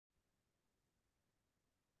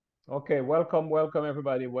Okay, welcome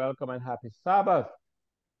everybody. Welcome and happy Sabbath.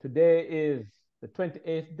 Today is the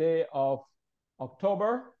 28th day of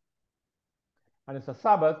October, and it's a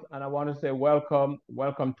Sabbath, and I want to say welcome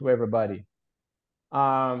to everybody.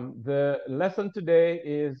 The lesson today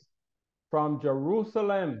is from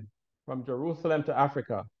Jerusalem to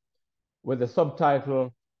Africa, with the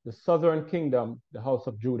subtitle, The Southern Kingdom, the House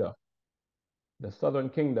of Judah. The Southern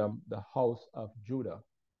Kingdom, the House of Judah.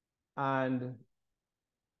 And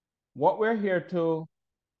what we're here to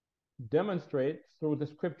demonstrate through the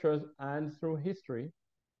scriptures and through history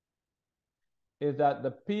is that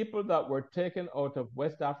the people that were taken out of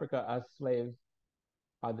West Africa as slaves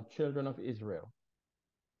are the children of Israel.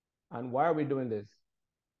 And why are we doing this?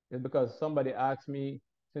 It's because somebody asked me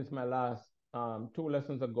since my last two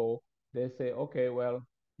lessons ago, they say, okay, well,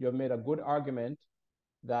 you've made a good argument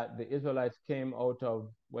that the Israelites came out of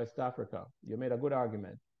West Africa. You made a good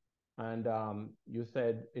argument. And you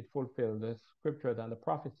said it fulfilled the scriptures and the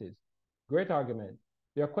prophecies. Great argument.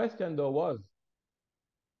 Your question, though, was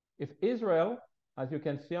if Israel, as you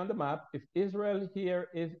can see on the map, if Israel here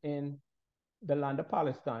is in the land of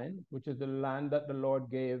Palestine, which is the land that the Lord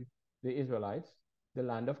gave the Israelites, the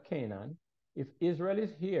land of Canaan, if Israel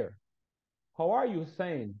is here, how are you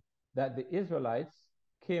saying that the Israelites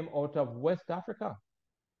came out of West Africa?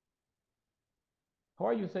 How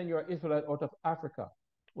are you saying you're Israelite out of Africa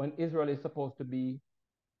when Israel is supposed to be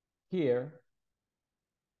here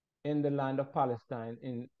in the land of Palestine,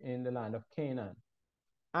 in the land of Canaan?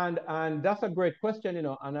 And that's a great question,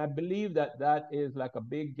 and I believe that that is like a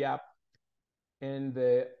big gap in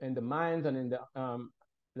the minds and in the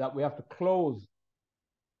that we have to close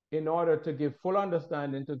in order to give full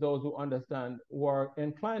understanding to those who understand, who are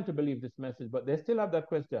inclined to believe this message, but they still have that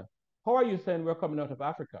question. How are you saying we're coming out of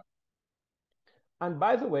Africa? And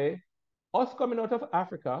by the way, us coming out of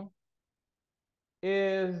Africa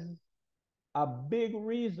is a big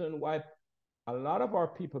reason why a lot of our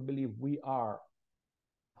people believe we are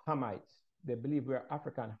Hamites. They believe we're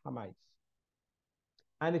African Hamites.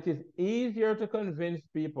 And it is easier to convince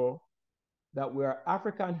people that we are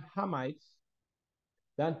African Hamites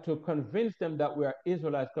than to convince them that we are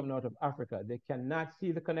Israelites coming out of Africa. They cannot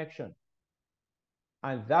see the connection.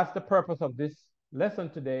 And that's the purpose of this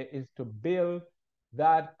lesson today, is to build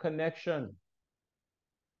that connection.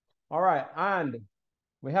 All right, and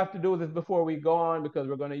we have to do this before we go on because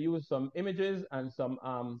we're going to use some images and some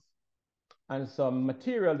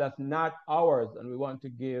material that's not ours, and we want to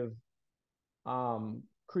give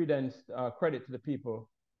credit to the people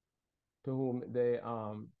to whom they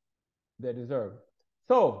deserve.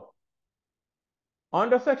 So,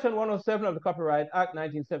 under Section 107 of the Copyright Act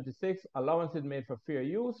 1976, allowance is made for fair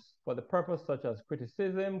use for the purpose such as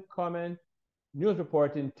criticism, comment, news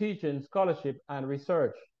reporting, teaching, scholarship, and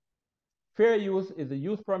research. Fair use is the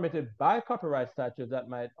use permitted by copyright statutes that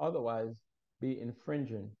might otherwise be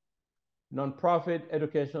infringing. Nonprofit,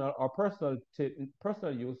 educational, or personal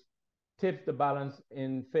use tips the balance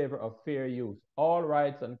in favor of fair use. All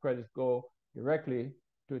rights and credits go directly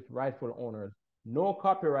to its rightful owners. No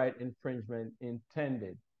copyright infringement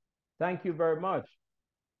intended. Thank you very much.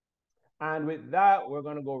 And with that, we're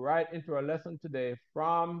going to go right into our lesson today,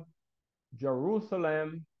 from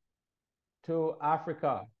Jerusalem to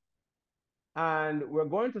Africa. And we're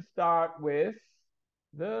going to start with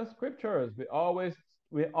the scriptures. We always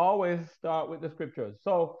start with the scriptures.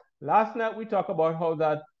 So last night we talked about how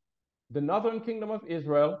that the northern kingdom of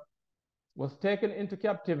Israel was taken into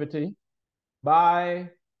captivity by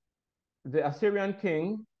the Assyrian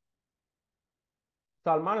king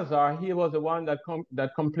Salmanazar. He was the one that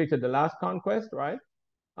completed the last conquest, right?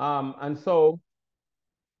 And so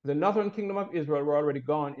the northern kingdom of Israel were already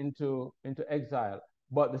gone into exile,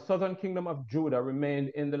 but the southern kingdom of Judah remained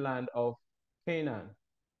in the land of Canaan.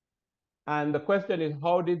 And the question is,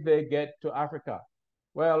 how did they get to Africa?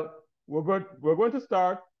 Well, we're going to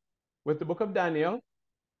start with the book of Daniel.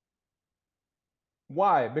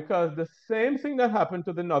 Why? Because the same thing that happened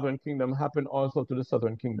to the northern kingdom happened also to the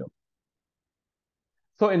southern kingdom.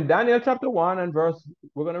 So in Daniel chapter 1 and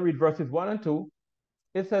we're going to read verses 1 and 2.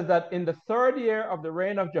 It says that in the third year of the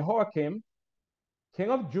reign of Jehoiakim,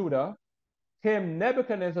 king of Judah, came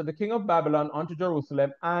Nebuchadnezzar, the king of Babylon, unto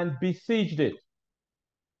Jerusalem and besieged it.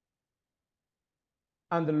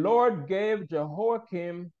 And the Lord gave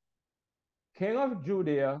Jehoiakim, king of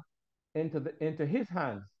Judea, into his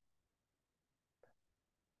hands,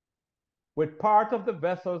 with part of the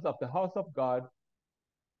vessels of the house of God,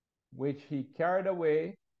 which he carried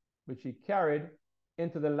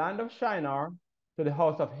into the land of Shinar, to the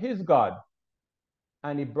house of his God.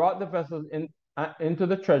 And he brought the vessels into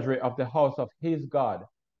the treasury of the house of his God.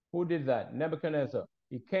 Who did that? Nebuchadnezzar.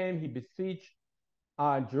 He came, he besieged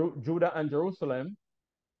Judah and Jerusalem,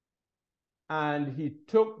 and he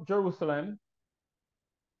took Jerusalem,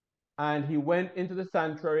 and he went into the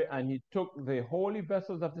sanctuary, and he took the holy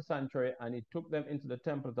vessels of the sanctuary, and he took them into the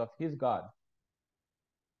temples of his God.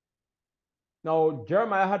 Now,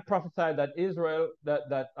 Jeremiah had prophesied that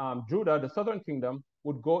Judah, the southern kingdom,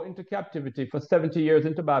 would go into captivity for 70 years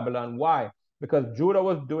into Babylon. Why? Because Judah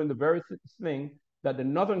was doing the very thing that the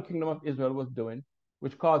northern kingdom of Israel was doing,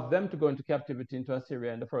 which caused them to go into captivity into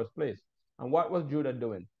Assyria in the first place. And what was Judah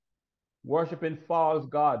doing? Worshipping false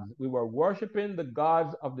gods. We were worshiping the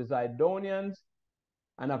gods of the Zidonians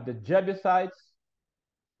and of the Jebusites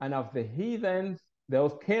and of the heathens,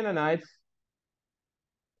 those Canaanites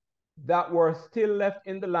that were still left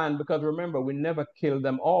in the land, because remember, we never killed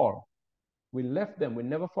them all. We left them. We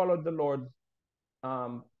never followed the Lord's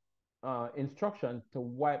instruction to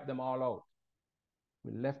wipe them all out.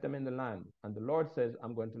 We left them in the land. And the Lord says,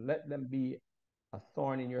 I'm going to let them be a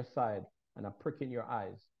thorn in your side and a prick in your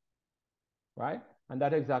eyes. Right? And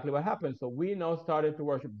that's exactly what happened. So we now started to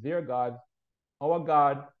worship their gods. Our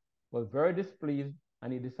God was very displeased,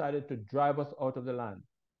 and he decided to drive us out of the land.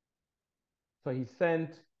 So he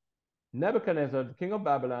sent Nebuchadnezzar, the king of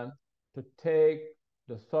Babylon, to take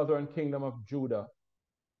the southern kingdom of Judah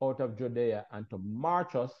out of Judea and to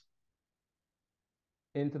march us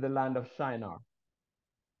into the land of Shinar.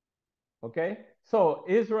 Okay? So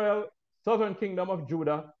Israel, southern kingdom of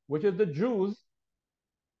Judah, which is the Jews,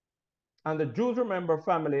 and the Jews, remember,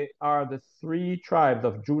 family, are the three tribes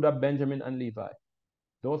of Judah, Benjamin, and Levi.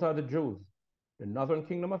 Those are the Jews. The northern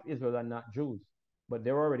kingdom of Israel are not Jews, but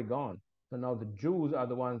they're already gone. So now the Jews are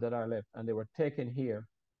the ones that are left, and they were taken here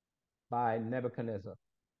by Nebuchadnezzar.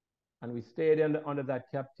 And we stayed under that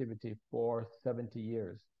captivity for 70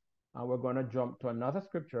 years. And we're going to jump to another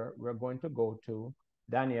scripture. We're going to go to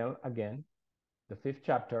Daniel again, the 5th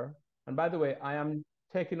chapter. And by the way, I am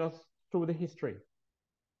taking us through the history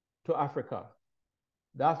to Africa.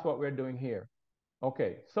 That's what we're doing here.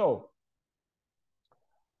 Okay, so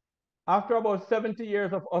after about 70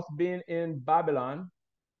 years of us being in Babylon,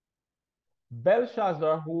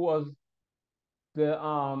 Belshazzar, who was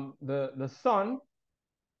the son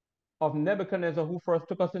of Nebuchadnezzar, who first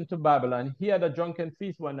took us into Babylon, he had a drunken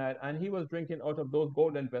feast one night, and he was drinking out of those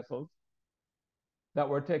golden vessels that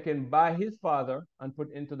were taken by his father and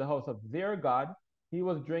put into the house of their God. He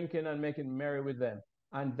was drinking and making merry with them.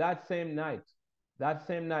 And that same night,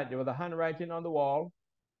 there was a handwriting on the wall.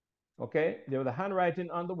 Okay, there was a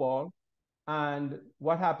handwriting on the wall. And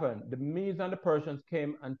what happened? The Medes and the Persians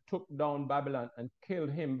came and took down Babylon and killed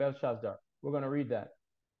him, Belshazzar. We're going to read that.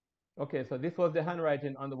 Okay, so this was the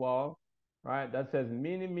handwriting on the wall, right? That says,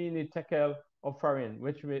 Mene, mene, tekel upharsin,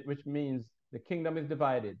 which means the kingdom is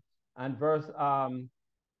divided. And verse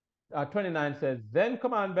 29 says, Then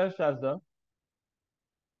command Belshazzar,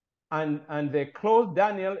 and they clothed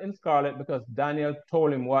Daniel in scarlet, because Daniel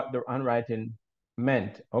told him what the handwriting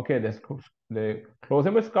meant. Okay, they clothed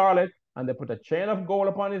him with scarlet, and they put a chain of gold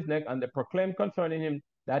upon his neck, and they proclaimed concerning him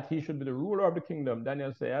that he should be the ruler of the kingdom.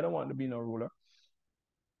 Daniel said, I don't want to be no ruler.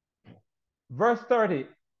 Verse 30,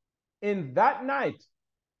 in that night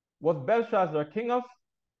was Belshazzar, king of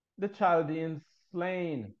the Chaldeans,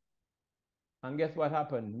 slain. And guess what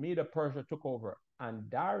happened? Medo Persia took over, and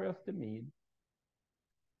Darius the Mede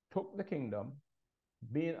took the kingdom,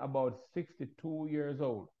 being about 62 years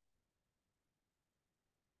old.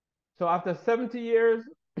 So after 70 years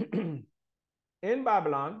in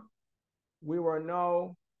Babylon, we were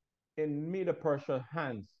now in Medo Persia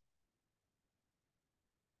hands.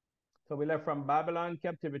 So we left from Babylon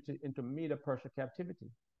captivity into Medo Persia captivity.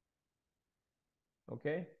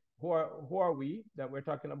 Okay? Who are we that we're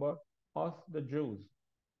talking about? Us, the Jews.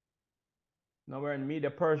 Now we're in Medo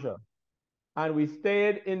Persia. And we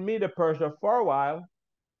stayed in Medo Persia for a while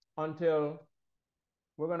until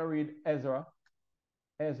we're going to read Ezra.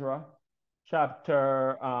 Ezra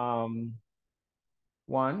chapter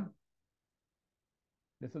 1.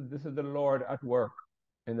 This is the Lord at work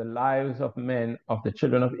in the lives of men, of the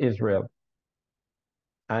children of Israel.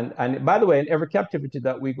 And by the way, in every captivity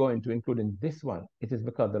that we go into, including this one, it is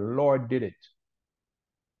because the Lord did it.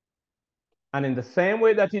 And in the same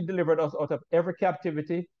way that he delivered us out of every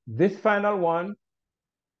captivity, this final one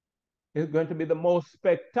is going to be the most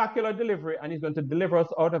spectacular delivery, and he's going to deliver us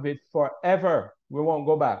out of it forever. We won't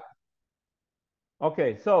go back.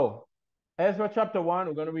 Okay, so Ezra chapter 1,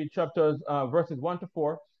 we're going to read verses 1 to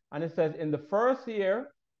 4. And it says, in the first year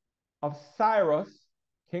of Cyrus,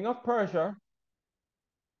 king of Persia,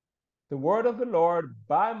 the word of the Lord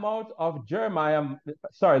by mouth of Jeremiah,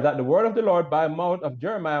 that the word of the Lord by mouth of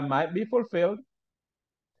Jeremiah might be fulfilled,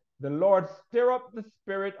 the Lord stir up the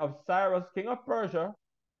spirit of Cyrus, king of Persia.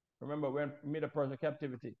 Remember, we're in Medo-Persia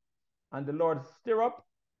captivity. And the Lord stir up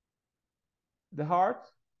the heart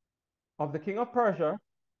of the king of Persia,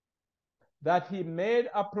 that he made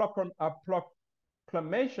a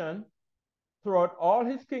proclamation throughout all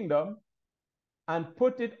his kingdom, and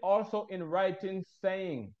put it also in writing,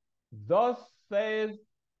 saying, Thus says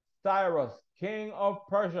Cyrus, king of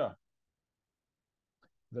Persia,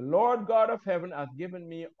 the Lord God of heaven has given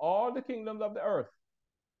me all the kingdoms of the earth,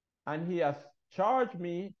 and he has charged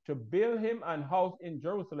me to build him an house in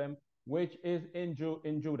Jerusalem, which is in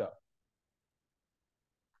Judah.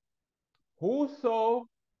 Whoso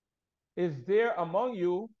is there among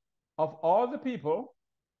you of all the people,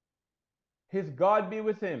 his God be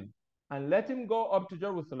with him, and let him go up to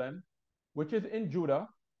Jerusalem, which is in Judah,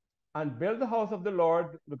 and build the house of the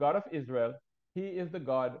Lord, the God of Israel. He is the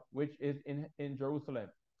God which is in Jerusalem.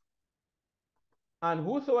 And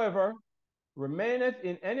whosoever remaineth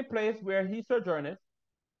in any place where he sojourneth,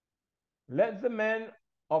 let the men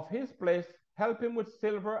of his place help him with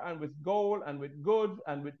silver and with gold and with goods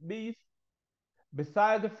and with beasts,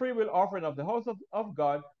 besides the freewill offering of the house of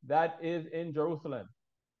God that is in Jerusalem.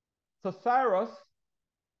 So Cyrus,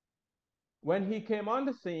 when he came on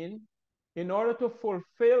the scene, in order to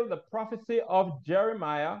fulfill the prophecy of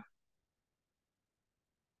Jeremiah,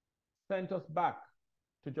 sent us back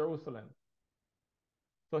to Jerusalem.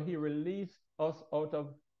 So he released us out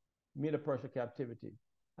of Medo-Persia captivity.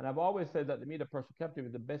 And I've always said that the Medo-Persia captivity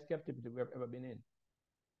is the best captivity we've ever been in,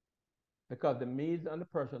 because the Medes and the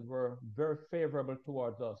Persians were very favorable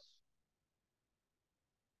towards us.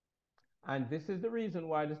 And this is the reason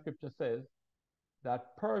why the scripture says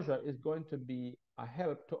that Persia is going to be a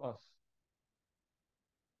help to us,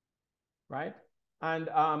 right? And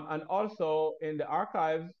also in the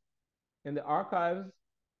archives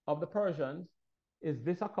of the Persians is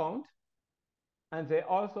this account, and they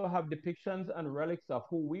also have depictions and relics of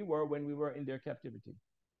who we were when we were in their captivity.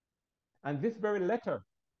 And this very letter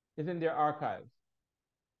is in their archives.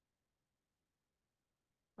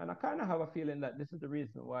 And I kind of have a feeling that this is the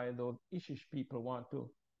reason why those Ishish people want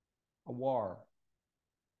a war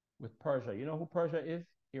with Persia. You know who Persia is?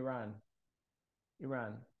 Iran.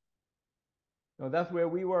 Iran. No, that's where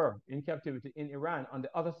we were in captivity, in Iran, on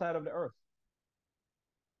the other side of the earth.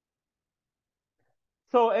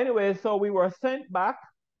 So anyway, so we were sent back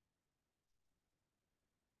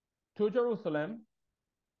to Jerusalem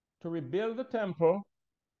to rebuild the temple,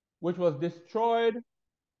 which was destroyed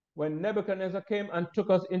when Nebuchadnezzar came and took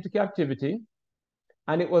us into captivity.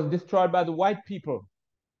 And it was destroyed by the white people,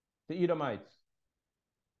 the Edomites.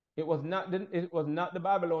 It was not the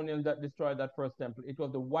Babylonians that destroyed that first temple. It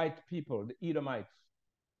was the white people, the Edomites.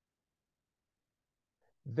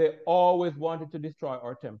 They always wanted to destroy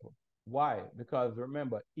our temple. Why? Because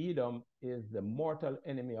remember, Edom is the mortal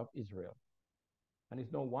enemy of Israel. And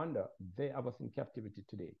it's no wonder they have us in captivity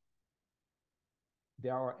today. They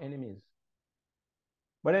are our enemies.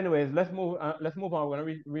 But anyways, let's move on. We're going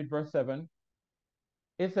to read verse 7.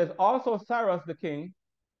 It says, Also Cyrus the king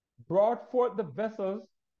brought forth the vessels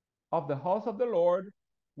of the house of the Lord,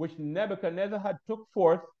 which Nebuchadnezzar had took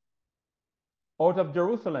forth out of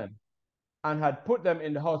Jerusalem, and had put them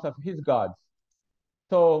in the house of his gods.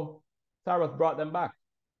 So Cyrus brought them back.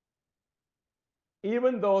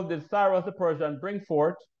 Even those did Cyrus the Persian bring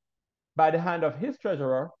forth by the hand of his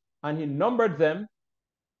treasurer, and he numbered them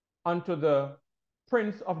unto the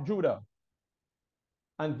prince of Judah.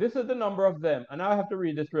 And this is the number of them. And I have to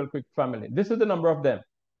read this real quick, family. This is the number of them.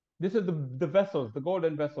 This is the vessels, the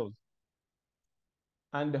golden vessels,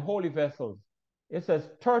 and the holy vessels. It says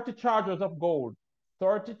 30 chargers of gold,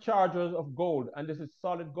 30 chargers of gold, and this is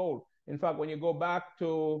solid gold. In fact, when you go back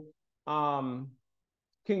to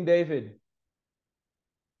King David,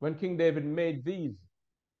 when King David made these,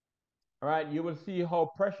 all right, you will see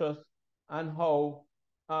how precious and how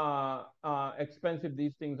expensive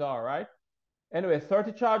these things are, right? Anyway,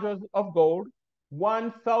 30 chargers of gold,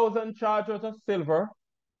 1,000 chargers of silver,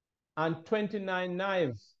 and 29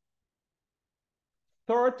 knives,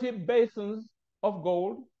 30 basins of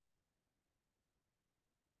gold,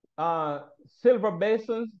 silver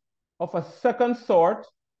basins of a second sort,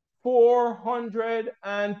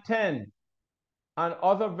 410, and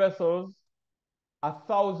other vessels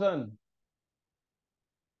 1,000.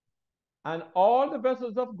 And all the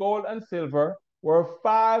vessels of gold and silver were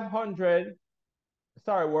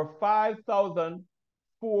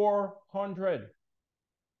 5,400.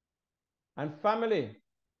 And family,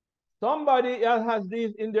 somebody else has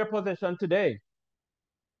these in their possession today,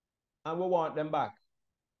 and we want them back.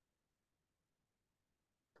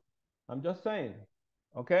 I'm just saying,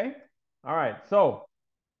 okay? All right, so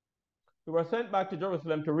We were sent back to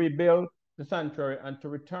Jerusalem to rebuild the sanctuary and to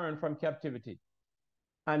return from captivity.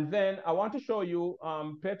 And then I want to show you,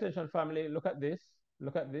 pay attention, family, look at this.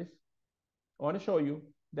 Look at this. I want to show you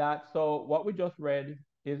that. So what we just read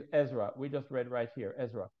is Ezra. We just read right here,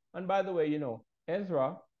 Ezra. And by the way, you know,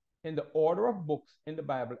 Ezra, in the order of books in the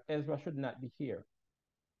Bible, Ezra should not be here.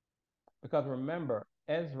 Because remember,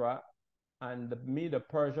 Ezra and the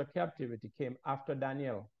Medo-Persia captivity came after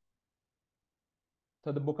Daniel.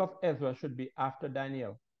 So the book of Ezra should be after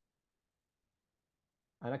Daniel.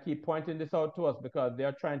 And I keep pointing this out to us because they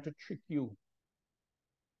are trying to trick you.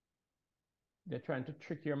 They're trying to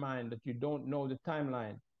trick your mind that you don't know the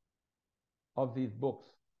timeline of these books.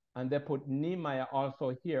 And they put Nehemiah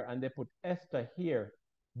also here, and they put Esther here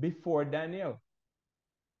before Daniel.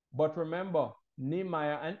 But remember,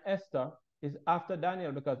 Nehemiah and Esther is after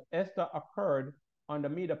Daniel because Esther occurred under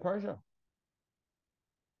Medo-Persia.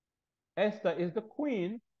 Esther is the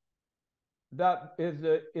queen that is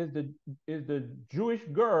the Jewish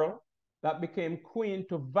girl that became queen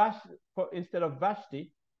to instead of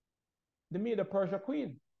Vashti, the Medo-Persia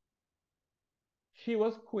queen. She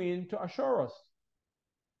was queen to Ahasuerus.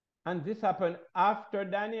 And this happened after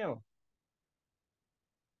Daniel.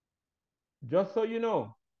 Just so you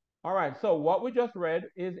know. All right, so what we just read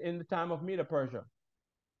is in the time of Medo-Persia.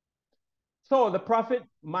 So the prophet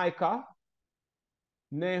Micah,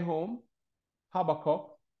 Nahum, Habakkuk,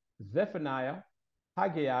 Zephaniah,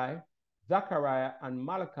 Haggai, Zechariah, and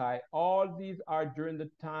Malachi, all these are during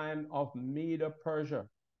the time of Medo-Persia.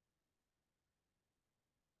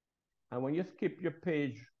 And when you skip your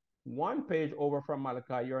page, one page over from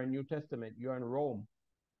Malachi, you're in New Testament, you're in Rome.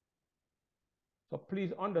 So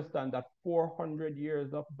please understand that 400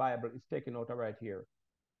 years of Bible is taken out of right here.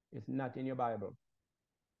 It's not in your Bible.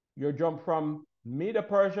 You jump from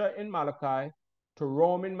Medo-Persia in Malachi to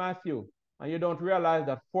Rome in Matthew, and you don't realize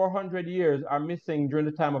that 400 years are missing during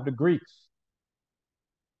the time of the Greeks.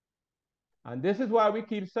 And this is why we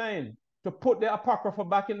keep saying to put the Apocrypha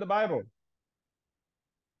back in the Bible.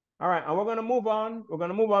 All right, and we're going to move on. We're going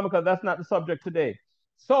to move on because that's not the subject today.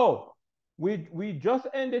 So we just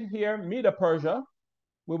ended here, Medo-Persia.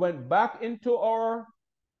 We went back into our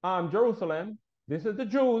Jerusalem. This is the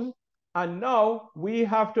Jews. And now we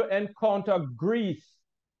have to encounter Greece.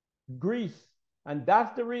 Greece. And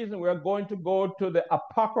that's the reason we're going to go to the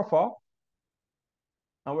Apocrypha.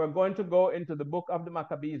 And we're going to go into the book of the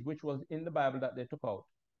Maccabees, which was in the Bible that they took out.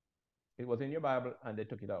 It was in your Bible and they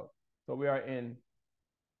took it out. So we're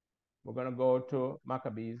going to go to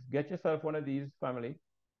Maccabees. Get yourself one of these, family.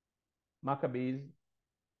 Maccabees.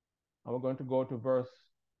 And we're going to go to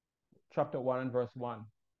chapter 1 and verse 1.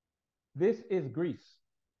 This is Greece.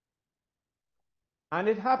 And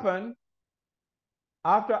it happened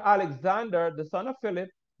after Alexander, the son of Philip,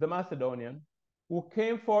 the Macedonian, who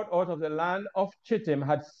came forth out of the land of Chittim,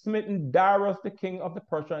 had smitten Darius, the king of the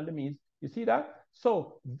Persia and the Medes. You see that?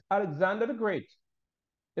 So Alexander the Great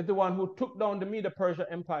is the one who took down the Medo-Persia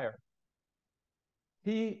Empire.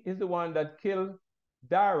 He is the one that killed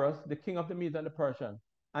Darius, the king of the Medes and the Persians,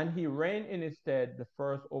 and he reigned in his stead the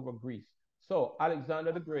first over Greece. So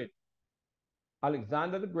Alexander the Great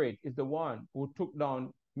is the one who took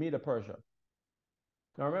down Medo-Persia.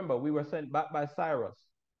 Now remember, we were sent back by Cyrus.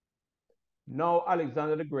 Now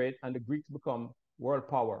Alexander the Great and the Greeks become world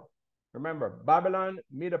power. Remember, Babylon,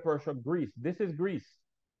 Medo-Persia, Greece. This is Greece.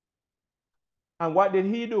 And what did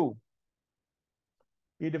he do?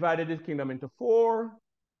 He divided his kingdom into 4.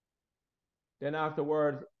 Then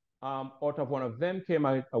afterwards, out of one of them came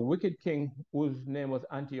a wicked king whose name was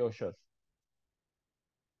Antiochus.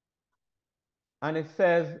 And it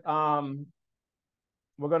says,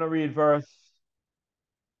 we're going to read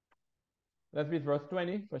let's read verse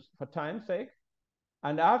 20 for time's sake.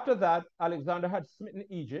 And after that, Alexander had smitten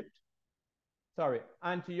Egypt. Sorry,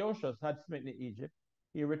 Antiochus had smitten Egypt.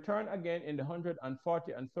 He returned again in the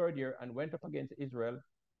 143rd year and went up against Israel,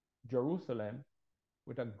 Jerusalem,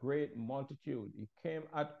 with a great multitude. He came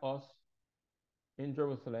at us in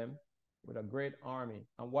Jerusalem with a great army.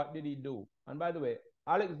 And what did he do? And by the way,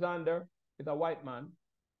 Alexander is a white man,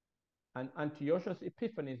 and Antiochus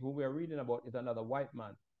Epiphanes, who we are reading about, is another white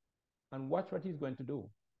man. And watch what he's going to do.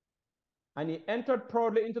 And he entered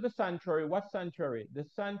proudly into the sanctuary. What sanctuary? The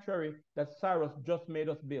sanctuary that Cyrus just made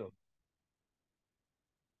us build.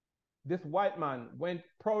 This white man went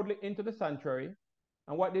proudly into the sanctuary.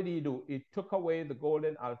 And what did he do? He took away the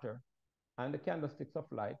golden altar and the candlesticks of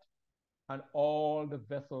light and all the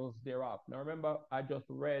vessels thereof. Now remember, I just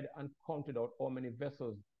read and counted out how many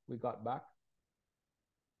vessels we got back.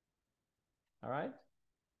 All right?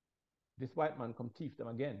 This white man come thief them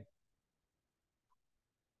again.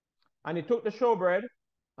 And he took the showbread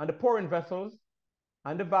and the pouring vessels,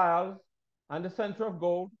 and the vials, and the censer of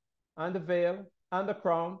gold, and the veil, and the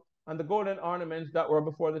crown, and the golden ornaments that were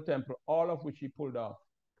before the temple, all of which he pulled off.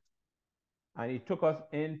 And he took us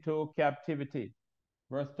into captivity.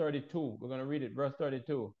 Verse 32, we're going to read it, verse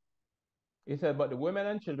 32. He said, but the women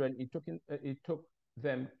and children, he took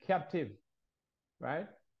them captive, right?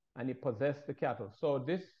 And he possessed the cattle. So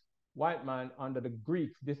this white man under the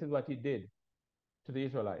Greeks, this is what he did to the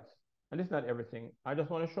Israelites. And this is not everything. I just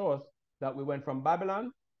want to show us that we went from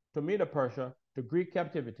Babylon to Medo-Persia to Greek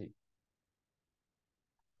captivity.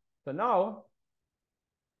 So now,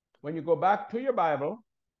 when you go back to your Bible,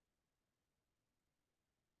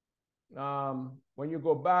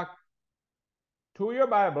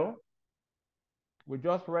 we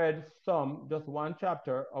just read just one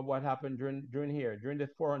chapter of what happened during this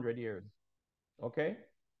 400 years. Okay?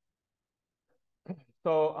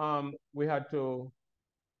 So we had to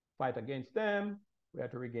fight against them. We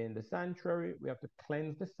have to regain the sanctuary. We have to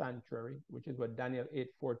cleanse the sanctuary, which is what Daniel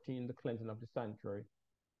 8:14, the cleansing of the sanctuary.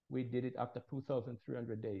 We did it after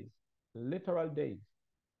 2,300 days, literal days.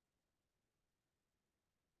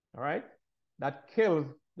 All right? That kills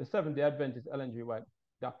the Seventh-day Adventist Ellen G. White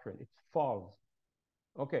doctrine. It's false.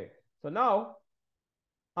 Okay, so now,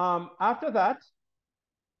 after that,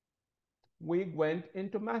 we went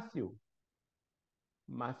into Matthew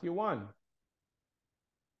 1.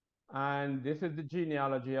 And this is the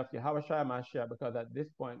genealogy of Yahweh Shai Mashiach, because at this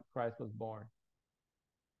point, Christ was born.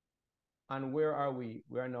 And where are we?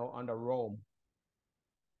 We are now under Rome.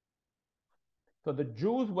 So the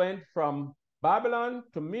Jews went from Babylon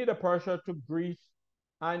to Medo-Persia to Greece,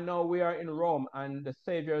 and now we are in Rome, and the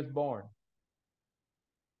Savior is born.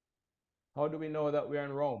 How do we know that we are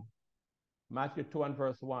in Rome? Matthew 2 and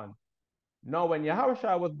verse 1. Now when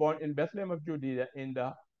Yahushua was born in Bethlehem of Judea in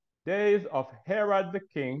the days of Herod the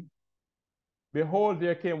king, behold,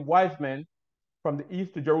 there came wise men from the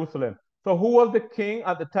east to Jerusalem. So who was the king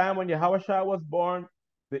at the time when Yahushua was born?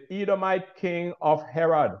 The Edomite king of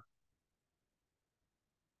Herod.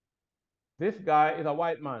 This guy is a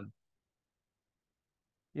white man.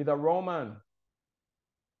 He's a Roman.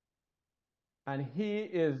 And he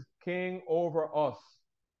is king over us.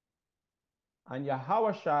 And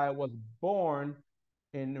Yahushua was born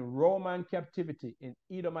in Roman captivity, in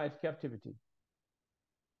Edomite captivity.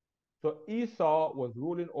 So Esau was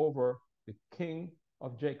ruling over the king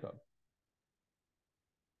of Jacob.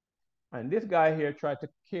 And this guy here tried to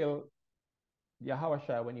kill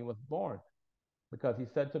Yahushua when he was born, because he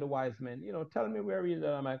said to the wise men, you know, tell me where he is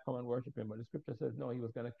that I might come and worship him. But the scripture says, no, he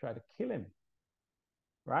was going to try to kill him.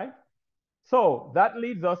 Right? So that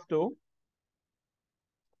leads us to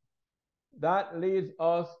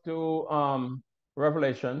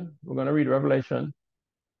Revelation. We're going to read Revelation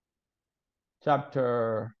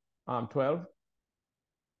chapter 12.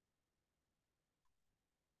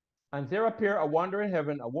 And there appeared a wonder in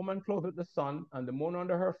heaven, a woman clothed with the sun and the moon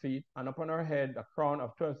under her feet, and upon her head a crown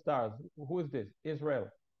of 12 stars. Who is this? Israel.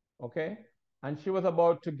 Okay? And she was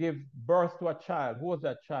about to give birth to a child. Who was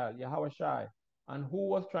that child? Yahushua. And who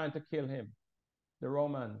was trying to kill him? The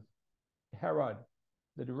Romans. Herod,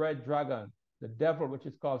 the red dragon, the devil, which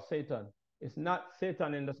is called Satan. It's not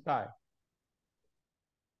Satan in the sky.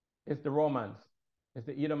 It's the Romans. It's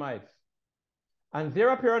the Edomites. And there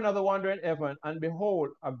appeared another wonder in heaven, and behold,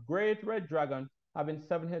 a great red dragon, having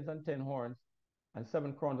 7 heads and 10 horns, and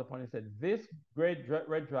 7 crowns upon it. Said, this great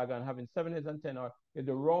red dragon, having 7 heads and 10 horns, is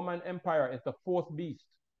the Roman Empire. It's the 4th beast.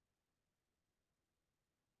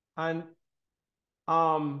 And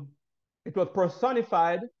it was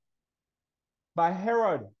personified by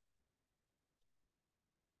Herod.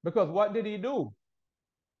 Because what did he do?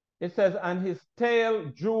 It says, and his tail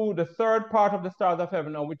drew the 3rd part of the stars of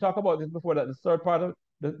heaven. Now, we talked about this before, that the 3rd part of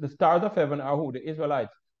the stars of heaven are who? The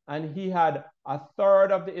Israelites. And he had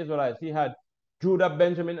 1/3 of the Israelites. He had Judah,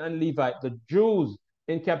 Benjamin, and Levi, the Jews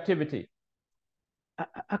in captivity.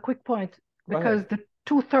 A quick point, because the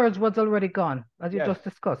 2/3 was already gone, as you just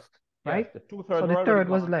discussed, right? Yes, the 2/3 so the 1/3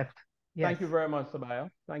 was left. Yes. Thank you very much,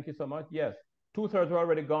 Sabaya. Thank you so much. Yes, 2/3 were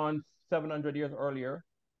already gone 700 years earlier.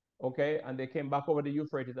 Okay, and they came back over the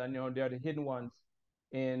Euphrates, and you know they're the hidden ones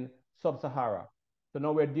in sub-Sahara. So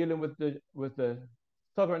now we're dealing with the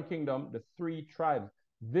southern kingdom, the 3 tribes.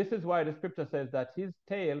 This is why the scripture says that his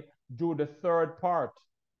tail drew the 3rd part.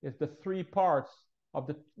 It's the 3 parts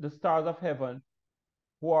of the stars of heaven,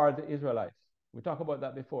 who are the Israelites. We talked about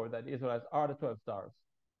that before, that the Israelites are the 12 stars.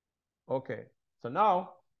 Okay, so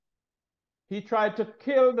now he tried to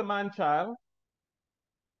kill the man-child.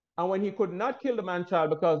 And when he could not kill the man-child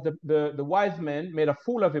because the wise men made a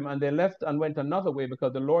fool of him, and they left and went another way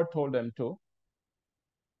because the Lord told them to,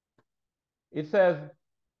 it says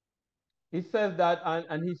He says that,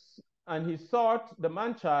 and he sought the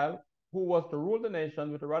man-child who was to rule the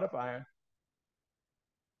nation with a rod of iron,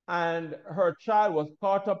 and her child was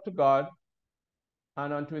caught up to God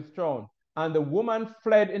and unto his throne. And the woman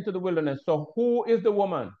fled into the wilderness. So who is the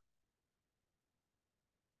woman?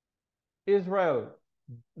 Israel,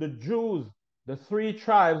 the Jews, the 3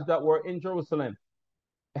 tribes that were in Jerusalem.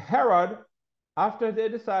 Herod, after they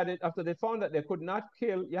found that they could not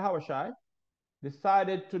kill Yahushua,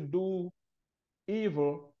 decided to do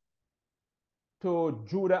evil to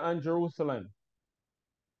Judah and Jerusalem.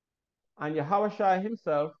 And Yahushua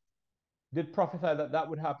himself did prophesy that that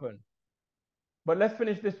would happen. But let's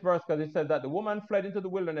finish this verse, because it says that the woman fled into the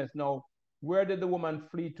wilderness. Now, where did the woman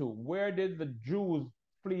flee to? Where did the Jews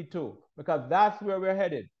flee to? Because that's where we're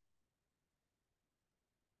headed.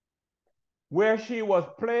 Where she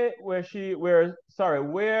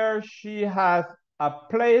has a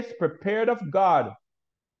place prepared of God,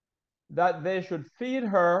 that they should feed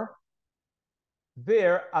her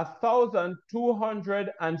there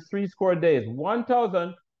 1,260 days,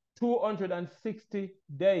 1,260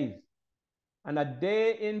 days. And a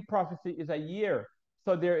day in prophecy is a year.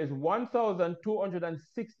 So there is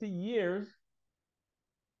 1,260 years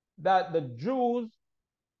that the Jews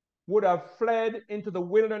would have fled into the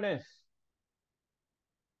wilderness.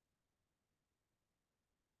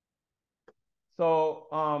 So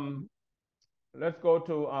let's go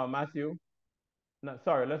to Matthew. No,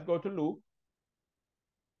 sorry, let's go to Luke.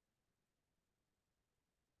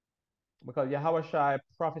 Because Yahushua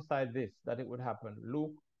prophesied this, that it would happen.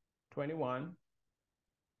 Luke 21.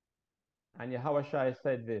 And Yahushua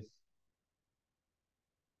said this.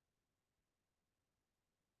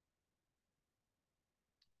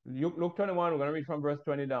 Luke 21, we're going to read from verse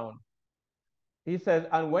 20 down. He says,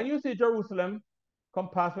 and when you see Jerusalem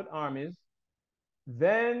compassed with armies,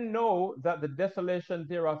 then know that the desolation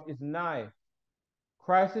thereof is nigh.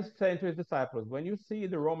 Christ is saying to his disciples, when you see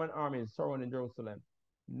the Roman armies surrounding Jerusalem,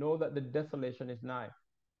 know that the desolation is nigh.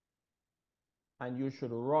 And you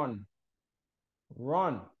should run.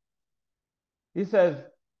 Run. He says,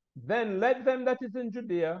 then let them that is in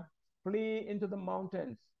Judea flee into the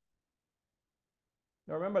mountains.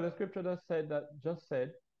 Now remember, the scripture just said that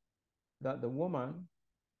the woman,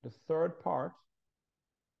 the 3rd part,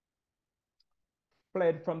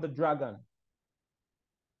 fled from the dragon.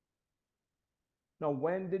 Now,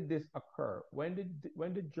 when did this occur? When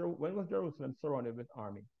was Jerusalem surrounded with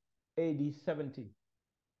army? AD 70.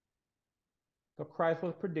 So Christ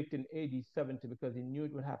was predicting AD 70 because he knew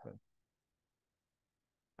it would happen.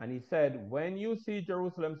 And he said, when you see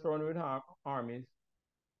Jerusalem surrounded with armies,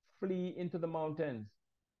 flee into the mountains,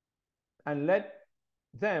 and let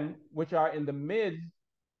them which are in the midst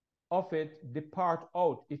of it depart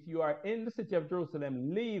out. If you are in the city of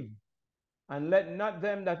Jerusalem, leave, and let not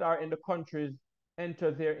them that are in the countries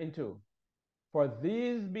enter thereinto. For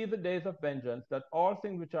these be the days of vengeance, that all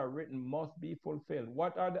things which are written must be fulfilled.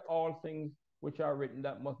 What are the all things which are written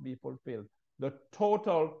that must be fulfilled? The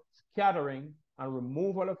total scattering and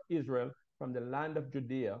removal of Israel from the land of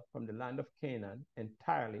Judea, from the land of Canaan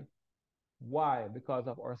entirely. Why? Because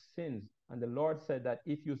of our sins. And the Lord said that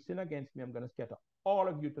if you sin against me, I'm going to scatter all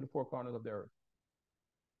of you to the 4 corners of the earth.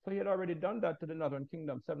 So he had already done that to the northern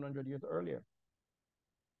kingdom 700 years earlier.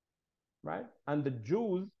 Right? And the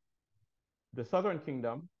Jews, the southern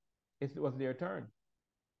kingdom, it was their turn.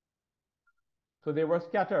 So they were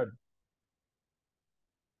scattered.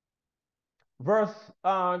 Verse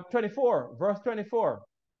 24.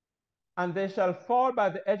 And they shall fall by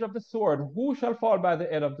the edge of the sword. Who shall fall by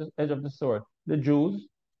the edge of the sword? The Jews.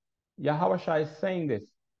 Yahushua is saying this.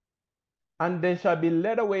 And they shall be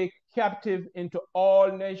led away captive into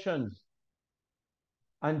all nations.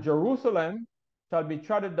 And Jerusalem shall be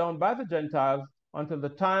trodden down by the Gentiles until the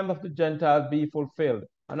time of the Gentiles be fulfilled.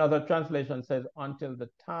 Another translation says, until the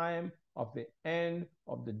time of the end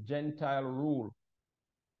of the Gentile rule.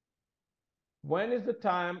 When is the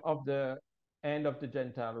time of the end of the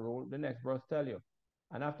Gentile rule? The next verse tells you.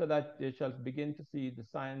 And after that, they shall begin to see the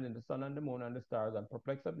signs in the sun and the moon and the stars and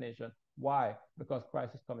perplex of nation. Why? Because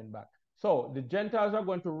Christ is coming back. So the Gentiles are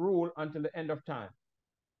going to rule until the end of time.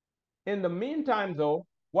 In the meantime, though,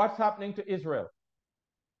 what's happening to Israel?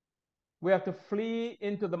 We have to flee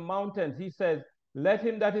into the mountains. He says, let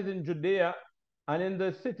him that is in Judea and in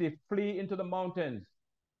the city flee into the mountains.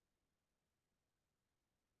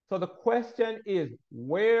 So the question is,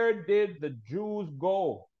 where did the Jews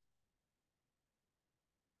go?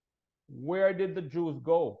 Where did the Jews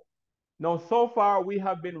go? Now, so far, we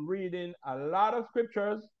have been reading a lot of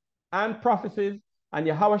scriptures and prophecies, and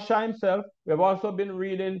Yahushua himself. We have also been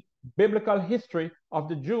reading biblical history of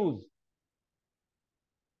the Jews.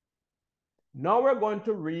 Now we're going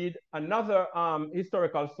to read another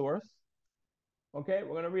historical source. Okay,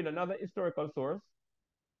 we're going to read another historical source.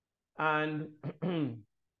 And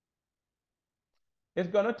it's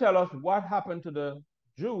going to tell us what happened to the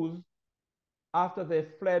Jews after they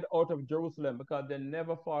fled out of Jerusalem, because they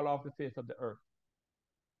never fall off the face of the earth.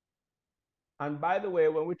 And by the way,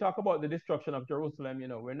 when we talk about the destruction of Jerusalem, you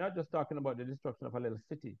know, we're not just talking about the destruction of a little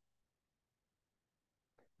city.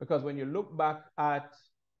 Because when you look back at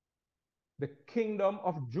the kingdom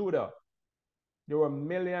of Judah, there were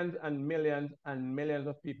millions and millions and millions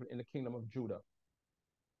of people in the kingdom of Judah.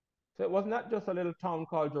 So it was not just a little town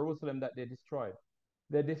called Jerusalem that they destroyed.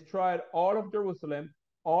 They destroyed all of Jerusalem,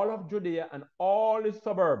 all of Judea, and all its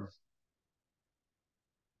suburbs.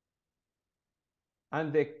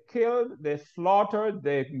 And they killed, they slaughtered,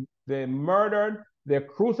 they murdered, they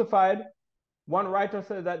crucified. One writer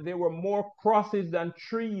said that there were more crosses than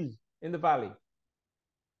trees in the valley.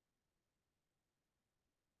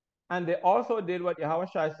 And they also did what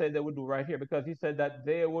Yahushua said they would do right here, because he said that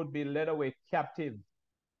they would be led away captive.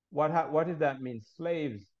 What does that mean?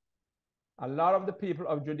 Slaves. A lot of the people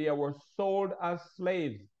of Judea were sold as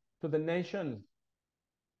slaves to the nations.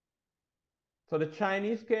 So the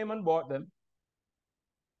Chinese came and bought them,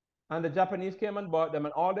 and the Japanese came and bought them,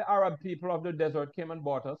 and all the Arab people of the desert came and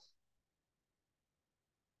bought us.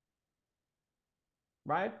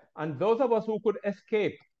 Right? And those of us who could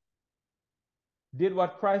escape did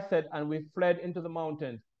what Christ said, and we fled into the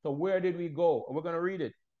mountains. So where did we go? We're going to read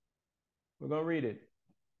it. We're going to read it.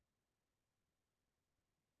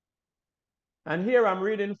 And here I'm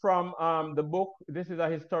reading from the book. This is a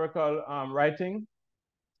historical writing,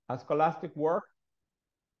 a scholastic work,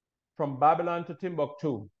 From Babylon to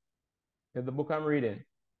Timbuktu is the book I'm reading.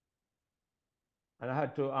 And I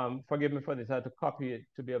had to, forgive me for this, I had to copy it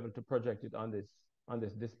to be able to project it on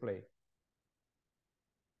this display.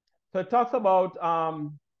 So it talks about,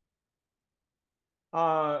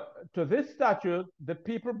 to this statue, the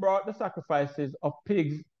people brought the sacrifices of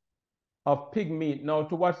pigs, of pig meat. Now,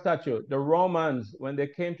 to what statue? The Romans, when they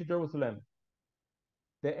came to Jerusalem,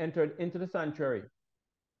 they entered into the sanctuary.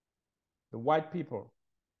 The white people,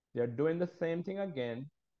 they're doing the same thing again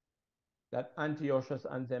that Antiochus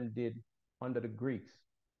and them did under the Greeks.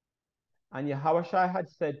 And Yahushua had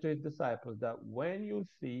said to his disciples that when you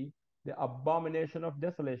see the abomination of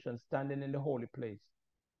desolation standing in the holy place,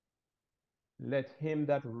 let him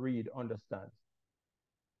that read understand.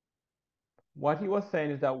 What he was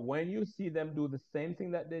saying is that when you see them do the same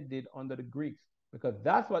thing that they did under the Greeks, because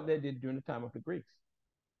that's what they did during the time of the Greeks,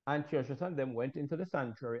 Antiochus and them went into the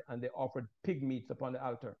sanctuary and they offered pig meats upon the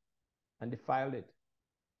altar and defiled it.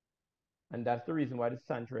 And that's the reason why the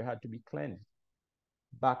sanctuary had to be cleansed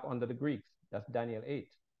back under the Greeks. That's Daniel 8.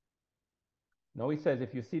 Now he says,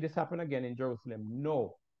 if you see this happen again in Jerusalem,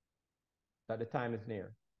 know that the time is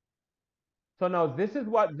near. So now this is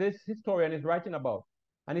what this historian is writing about.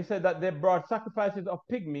 And he said that they brought sacrifices of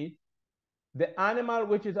pig meat, the animal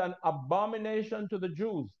which is an abomination to the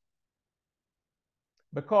Jews,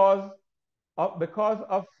 because of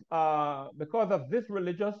this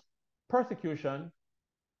religious persecution.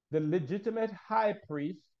 The legitimate high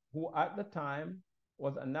priest, who at the time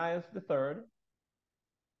was Ananias III,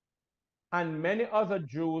 and many other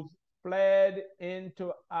Jews fled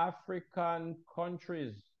into African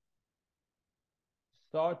countries,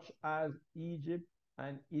 such as Egypt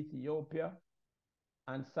and Ethiopia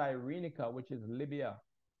and Cyrenaica, which is Libya.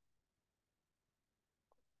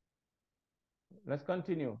 Let's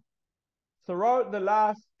continue. Throughout the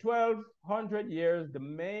last 1,200 years, the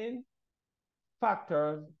main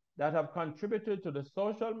factors that have contributed to the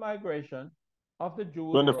social migration of the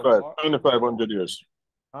Jews 2,500 years.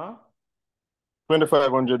 Huh?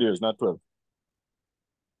 2,500 years, not 12.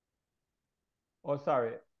 Oh,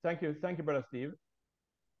 sorry. Thank you, Brother Steve.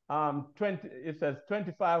 It says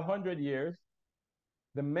 2,500 years.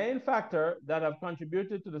 The main factor that have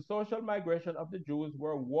contributed to the social migration of the Jews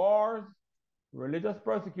were wars, religious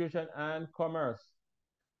persecution, and commerce.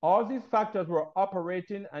 All these factors were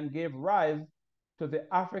operating and gave rise to the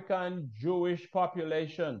African Jewish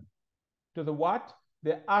population. To the what?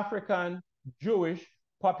 The African Jewish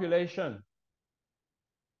population.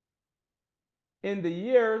 In the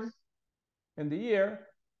year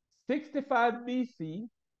 65 BC,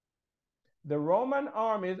 the Roman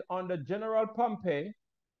armies under General Pompey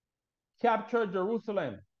captured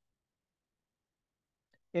Jerusalem.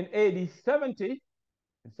 In AD 70,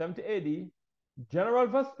 in 70 AD, General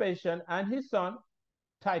Vespasian and his son,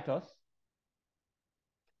 Titus,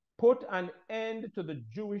 put an end to the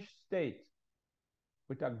Jewish state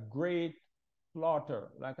with a great slaughter,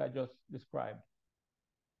 like I just described.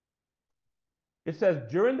 It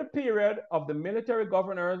says, during the period of the military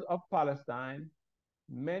governors of Palestine,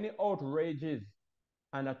 many outrages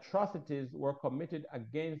and atrocities were committed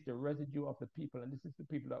against the residue of the people. And this is the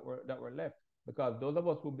people that were left. Because those of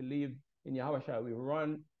us who believe in Yahweh, we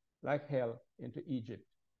run like hell into Egypt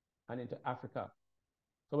and into Africa.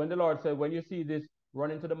 So when the Lord said, when you see this,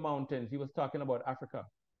 run into the mountains, he was talking about Africa.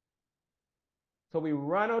 So we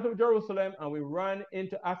ran out of Jerusalem and we ran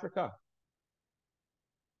into Africa.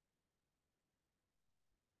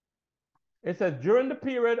 It says, during the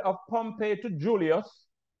period of Pompey to Julius,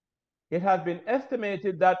 it has been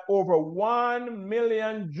estimated that over 1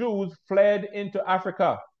 million Jews fled into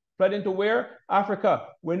Africa. Fled into where? Africa.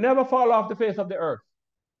 We never fall off the face of the earth.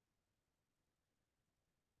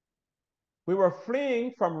 We were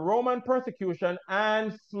fleeing from Roman persecution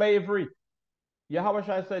and slavery.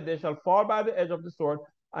 Yahweh said, they shall fall by the edge of the sword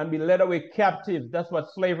and be led away captives. That's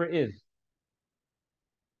what slavery is.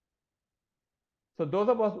 So those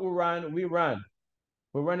of us who ran, we ran.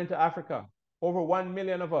 We ran into Africa. Over 1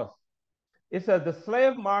 million of us. It says the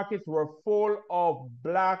slave markets were full of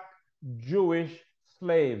black Jewish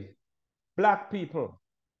slaves. Black people.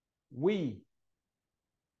 We.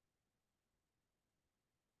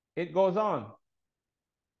 It goes on.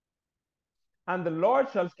 And the Lord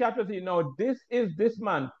shall scatter thee. Now this is this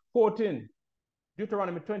man, quoting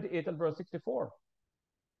Deuteronomy 28 and verse 64.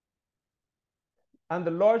 And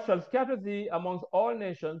the Lord shall scatter thee amongst all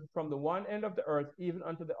nations from the one end of the earth even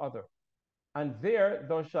unto the other. And there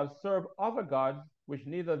thou shalt serve other gods, which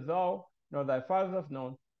neither thou nor thy fathers have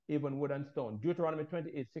known, even wood and stone. Deuteronomy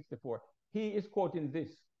 28, 64. He is quoting this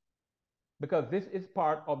because this is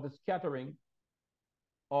part of the scattering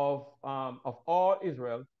of all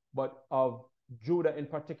Israel, but of Judah in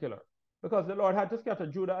particular. Because the Lord had to scatter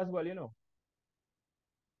Judah as well, you know.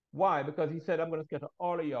 Why? Because he said, I'm going to scatter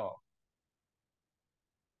all of y'all.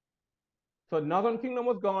 So northern kingdom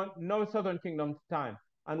was gone, no southern kingdom time.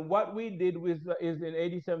 And what we did is in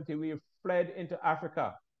AD 70, we fled into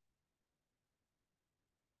Africa.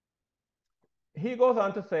 He goes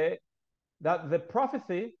on to say that the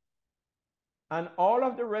prophecy and all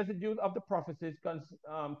of the residues of the prophecies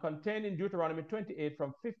contained in Deuteronomy 28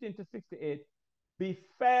 from 15 to 68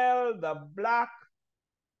 befell the black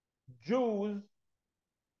Jews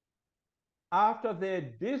after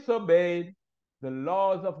they disobeyed the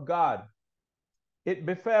laws of God. It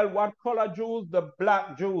befell what color Jews? The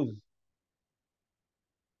black Jews.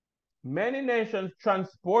 Many nations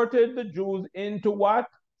transported the Jews into what?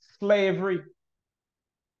 Slavery.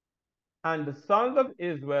 And the sons of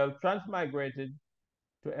Israel transmigrated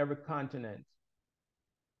to every continent.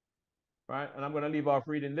 Right? And I'm going to leave off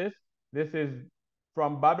reading this. This is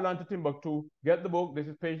From Babylon to Timbuktu. Get the book. This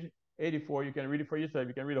is page 84. You can read it for yourself.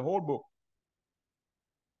 You can read the whole book.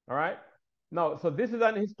 All right? Now, so this is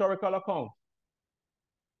an historical account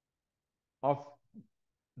of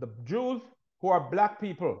the Jews who are black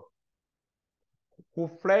people who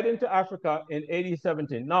fled into Africa in AD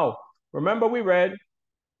 17. Now, remember we read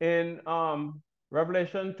in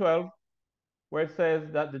Revelation 12, where it says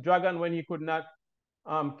that the dragon, when he could not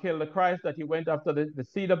kill the Christ, that he went after the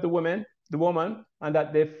seed of the woman, and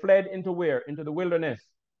that they fled into where? Into the wilderness.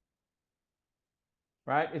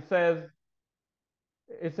 Right? It says,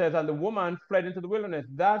 and the woman fled into the wilderness.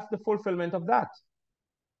 That's the fulfillment of that.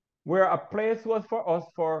 Where a place was for us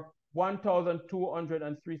for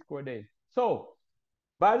 1,203 square days. So,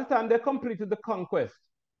 by the time they completed the conquest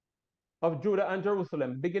of Judah and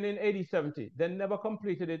Jerusalem, beginning in AD 70, they never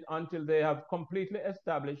completed it until they have completely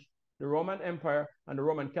established the Roman Empire and the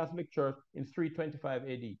Roman Catholic Church in 325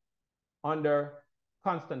 AD under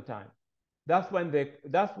Constantine. That's when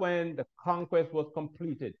the conquest was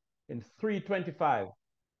completed in 325.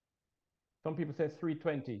 Some people say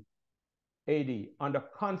 320 AD under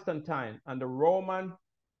Constantine, and the Roman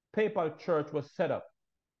Papal Church was set up.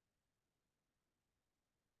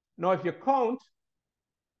 Now, if you count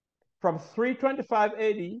from 325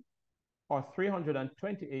 AD or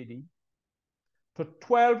 320 AD to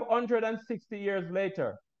 1260 years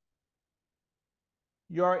later,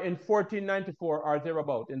 you're in 1494 or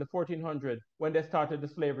thereabout, in the 1400s, when they started the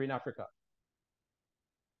slavery in Africa.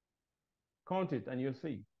 Count it and you'll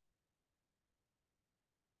see.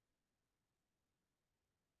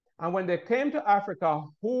 And when they came to Africa,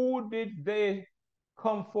 who did they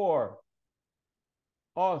come for?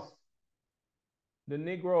 Us, the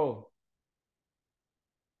Negro.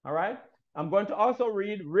 All right? I'm going to also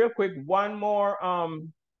read real quick one more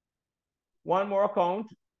account.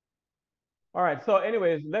 All right, so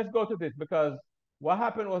anyways, let's go to this, because what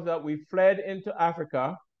happened was that we fled into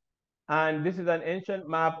Africa, and this is an ancient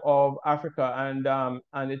map of Africa, and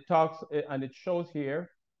it shows here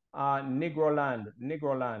Negro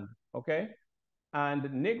land, okay? And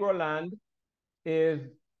Negro land is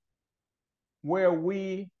where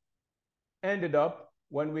we ended up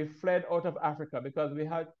when we fled out of Africa, because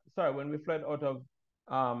when we fled out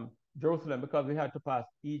of Jerusalem, because we had to pass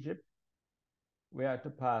Egypt, we had to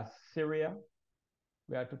pass Syria,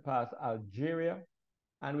 we had to pass Algeria,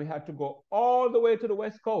 and we had to go all the way to the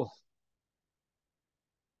west coast.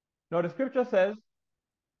 Now the scripture says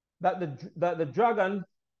that the dragon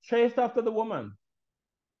chased after the woman,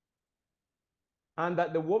 and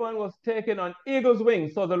that the woman was taken on eagle's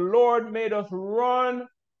wings. So the Lord made us run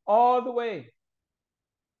all the way.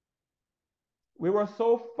 We were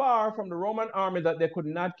so far from the Roman army that they could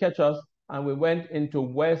not catch us, and we went into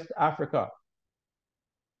West Africa.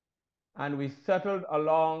 And we settled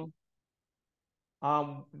along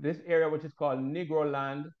this area, which is called Negro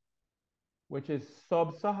land, which is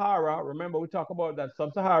sub-Sahara. Remember, we talk about that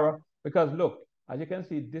sub-Sahara because look, as you can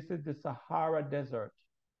see, this is the Sahara Desert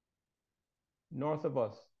north of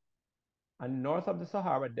us. And north of the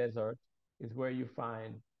Sahara Desert is where you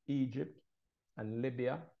find Egypt and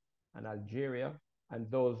Libya and Algeria and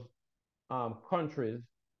those countries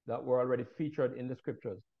that were already featured in the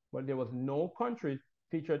scriptures. But there was no country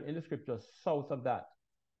featured in the scriptures south of that.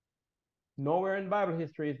 Nowhere in Bible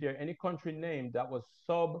history is there any country named that was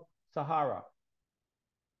sub-Sahara.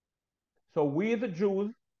 So we, the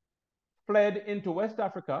Jews, fled into West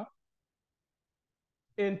Africa,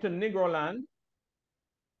 into Negro land,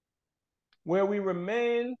 where we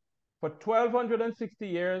remained for 1,260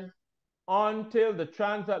 years until the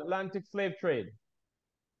transatlantic slave trade.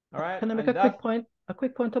 All right. Can I make a quick point? A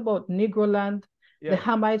quick point about Negro land. Yes. The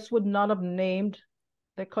Hamites would not have named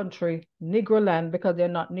the country Negro land because they're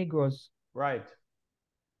not Negroes. Right.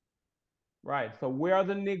 Right. So we are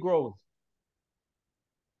the Negroes.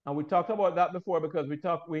 And we talked about that before because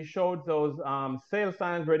we showed those sale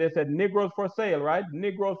signs where they said Negroes for sale, right?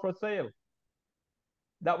 Negroes for sale.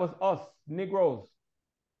 That was us, Negroes.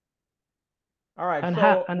 All right.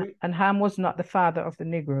 And Ham was not the father of the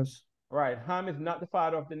Negroes. Right. Ham is not the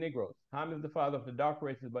father of the Negroes. Ham is the father of the dark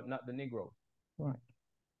races, but not the Negroes. Right.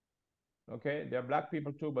 Okay. They're black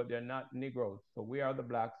people too, but they're not Negroes. So we are the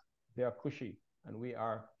blacks. They are Cushi, and we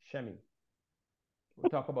are Shemi. We'll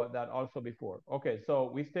talk about that also before. Okay, so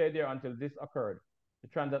we stayed there until this occurred, the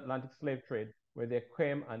transatlantic slave trade, where they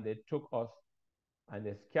came and they took us and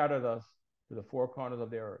they scattered us to the four corners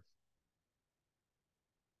of the earth.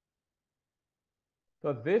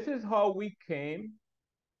 So this is how we came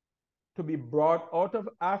to be brought out of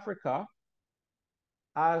Africa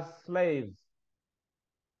as slaves,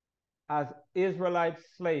 as Israelite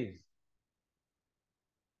slaves.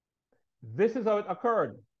 This is how it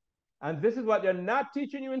occurred. And this is what they're not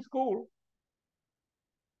teaching you in school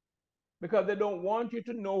because they don't want you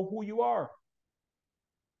to know who you are.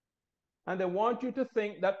 And they want you to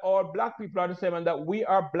think that all black people are the same and that we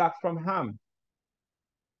are blacks from Ham.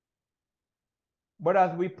 But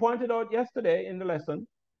as we pointed out yesterday in the lesson,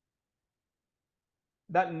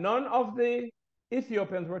 that none of the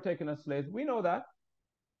Ethiopians were taken as slaves. We know that.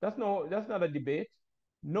 That's not a debate.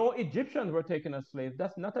 No Egyptians were taken as slaves.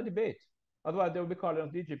 That's not a debate. Otherwise, they would be calling us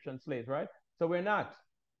the Egyptian slaves, right? So we're not.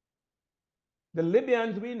 The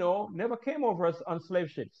Libyans, we know, never came over us on slave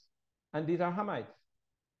ships. And these are Hamites.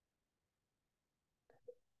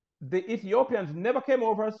 The Ethiopians never came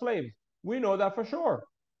over as slaves. We know that for sure.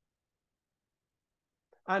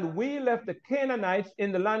 And we left the Canaanites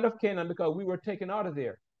in the land of Canaan because we were taken out of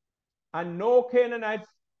there. And no Canaanites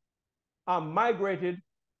migrated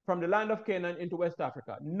from the land of Canaan into West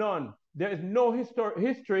Africa. None. There is no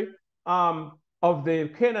history of the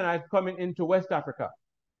Canaanites coming into West Africa.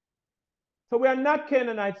 So we are not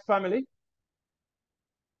Canaanites, family.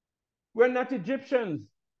 We're not Egyptians.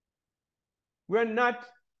 We're not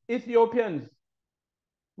Ethiopians.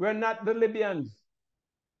 We're not the Libyans.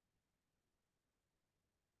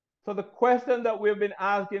 So the question that we've been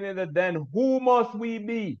asking is that then who must we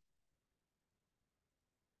be?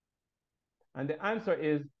 And the answer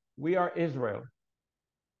is we are Israel.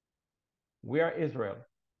 We are Israel,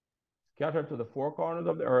 scattered to the four corners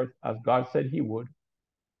of the earth as God said he would.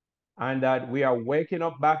 And that we are waking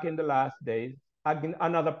up back in the last days,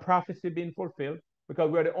 another prophecy being fulfilled,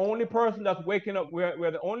 because we're the only person that's waking up,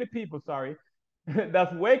 we're the only people, sorry,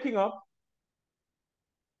 that's waking up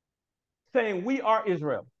saying we are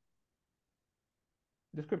Israel.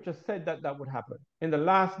 The scripture said that that would happen. In the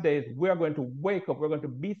last days, we are going to wake up, we're going to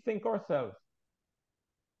bethink ourselves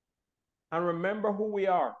and remember who we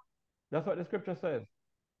are. That's what the scripture says.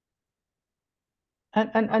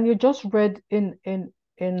 And you just read in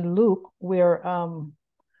Luke where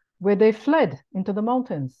they fled into the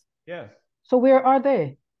mountains. Yes. So where are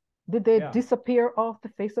they? Did they disappear off the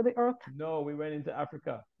face of the earth? No, we went into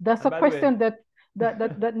Africa. That's a question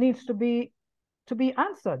that needs to be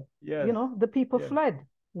answered. Yes. You know, the people fled.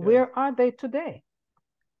 Yes. Where are they today?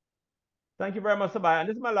 Thank you very much, Sabai. And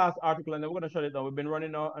this is my last article, and then we're going to shut it down. We've been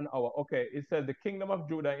running now an hour. Okay, it says the Kingdom of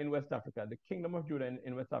Judah in West Africa. The Kingdom of Judah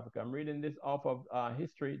in West Africa. I'm reading this off of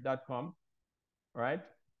history.com, right?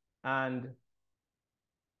 And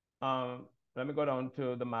let me go down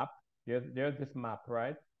to the map. There's this map,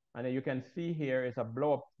 right? And then you can see here is a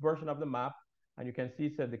blow-up version of the map, and you can see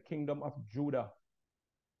it said the Kingdom of Judah.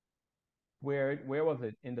 Where was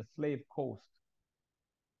it? In the Slave Coast.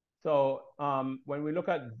 So when we look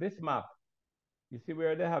at this map, you see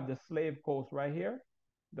where they have the Slave Coast right here?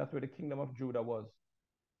 That's where the Kingdom of Judah was.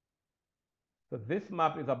 So this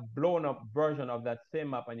map is a blown up version of that same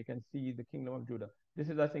map, and you can see the Kingdom of Judah. This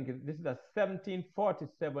is, I think, this is a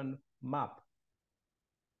 1747 map.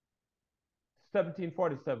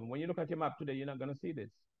 1747. When you look at your map today, you're not going to see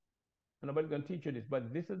this. And nobody's going to teach you this,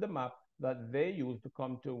 but this is the map that they used to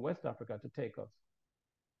come to West Africa to take us.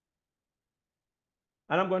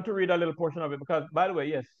 And I'm going to read a little portion of it because, by the way,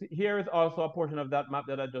 yes, here is also a portion of that map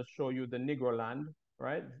that I just showed you, the Negro land,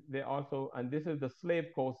 right? They also, and this is the Slave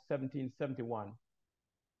Coast, 1771.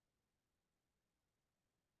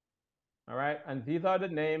 All right, and these are the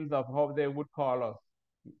names of how they would call us,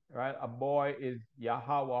 right? A boy is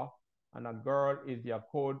Yahweh, and a girl is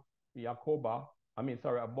Yakoba. I mean,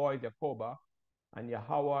 sorry, a boy is Yakoba, and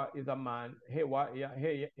Yahweh is a man.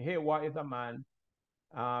 Hewa is a man.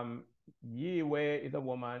 Yahweh is a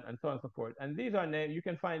woman, and so on and so forth. And these are names. You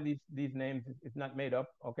can find these names. It's not made up.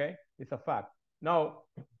 Okay, it's a fact. Now,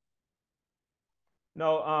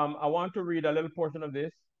 I want to read a little portion of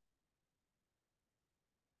this,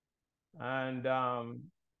 and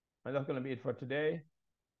that's going to be it for today.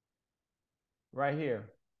 Right here,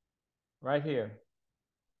 right here.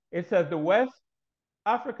 It says the West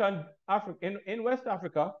African in West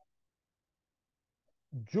Africa,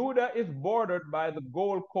 Judah is bordered by the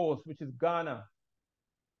Gold Coast, which is Ghana,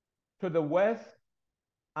 to the west,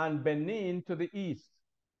 and Benin to the east,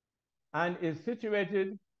 and is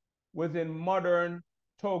situated within modern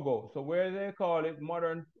Togo. So where they call it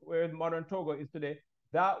where modern Togo is today,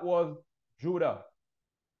 that was Judah.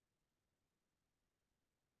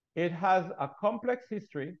 It has a complex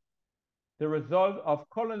history, the result of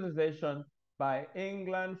colonization by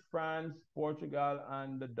England, France, Portugal,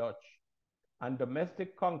 and the Dutch, and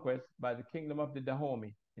domestic conquest by the Kingdom of the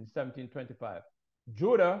Dahomey in 1725.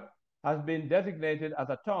 Judah has been designated as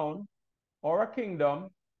a town or a kingdom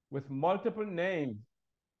with multiple names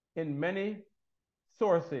in many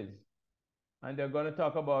sources. And they're going to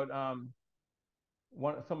talk about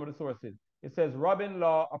some of the sources. It says Robin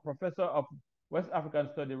Law, a professor of West African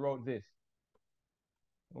study, wrote this.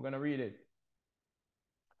 We're going to read it.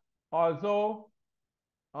 Although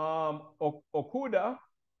Okuda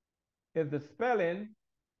is the spelling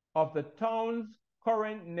of the town's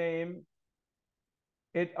current name,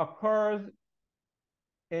 it occurs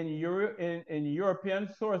in European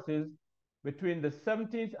sources between the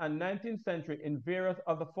 17th and 19th century in various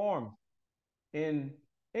other forms. In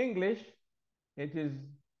English, it is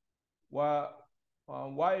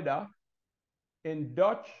Waida. In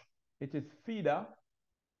Dutch, it is Fida.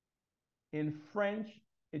 In French,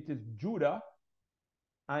 it is Judah.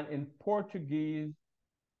 And in Portuguese,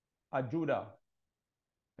 Ajuda.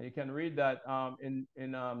 And you can read that in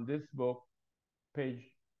this book, page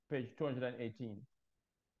 218.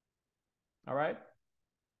 All right?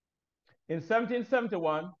 In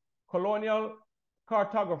 1771, colonial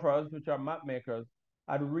cartographers, which are map makers,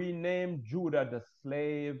 had renamed Judah the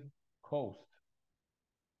Slave Coast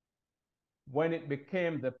when it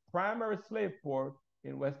became the primary slave port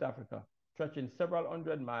in West Africa, stretching several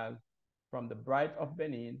hundred miles from the Bight of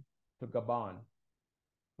Benin to Gabon.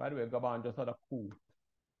 By the way, Gabon just had a coup.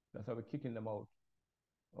 That's how we're kicking them out.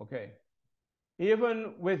 Okay.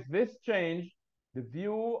 Even with this change, the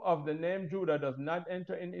view of the name Judah does not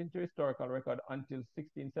enter into historical record until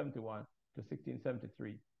 1671 to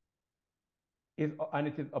 1673. And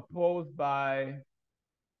it is opposed by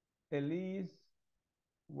Elise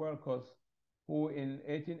Workus, who in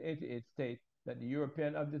 1888 states that the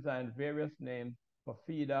Europeans have designed various names for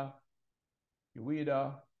Fida,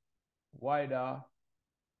 Uida, Waida,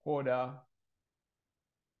 Koda.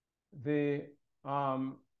 The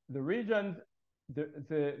region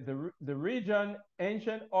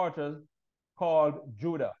ancient authors called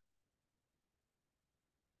Judah.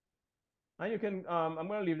 And you can, I'm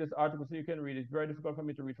going to leave this article so you can read it. It's very difficult for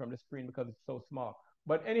me to read from the screen because it's so small.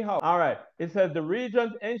 But anyhow, all right. It says the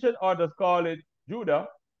region's ancient authors call it Judah.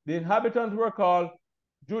 The inhabitants were called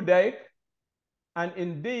Judaic. And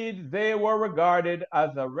indeed, they were regarded as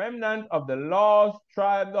a remnant of the lost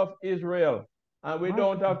tribes of Israel. And we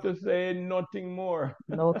don't have to say nothing more.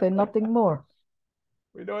 No, say nothing more.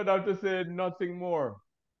 We don't have to say nothing more,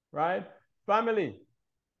 right? Family,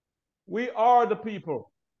 we are the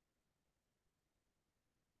people.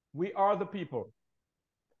 We are the people.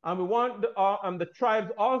 And we want the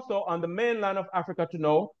tribes also on the mainland of Africa to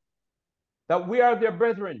know that we are their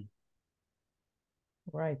brethren.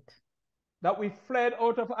 Right. That we fled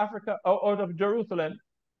out of Africa, out of Jerusalem,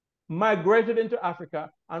 migrated into Africa,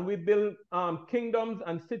 and we built kingdoms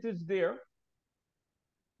and cities there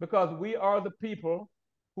because we are the people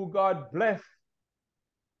who God blessed.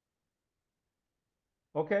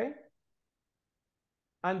 Okay?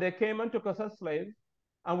 And they came and took us as slaves,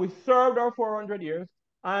 and we served our 400 years,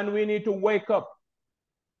 and we need to wake up.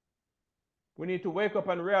 We need to wake up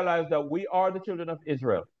and realize that we are the children of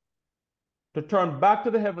Israel. To turn back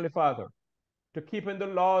to the Heavenly Father, to keep in the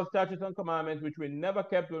laws, statutes, and commandments which we never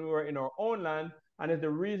kept when we were in our own land, and is the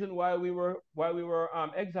reason why we were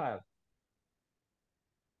exiled.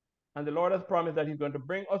 And the Lord has promised that He's going to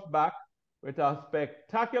bring us back with a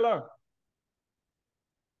spectacular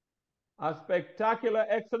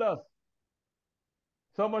exodus.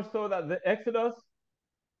 So much so that the exodus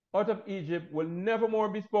out of Egypt will never more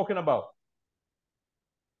be spoken about.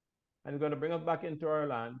 And He's going to bring us back into our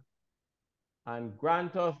land and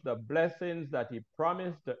grant us the blessings that He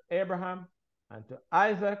promised to Abraham and to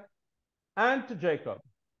Isaac and to Jacob.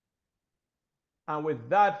 And with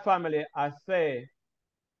that, family, I say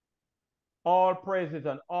all praises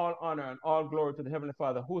and all honor and all glory to the Heavenly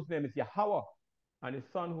Father, whose name is Yahweh, and His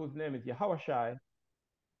Son, whose name is Yahushai.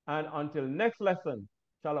 And until next lesson,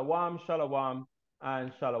 shalom, shalom,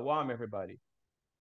 and shalom, everybody.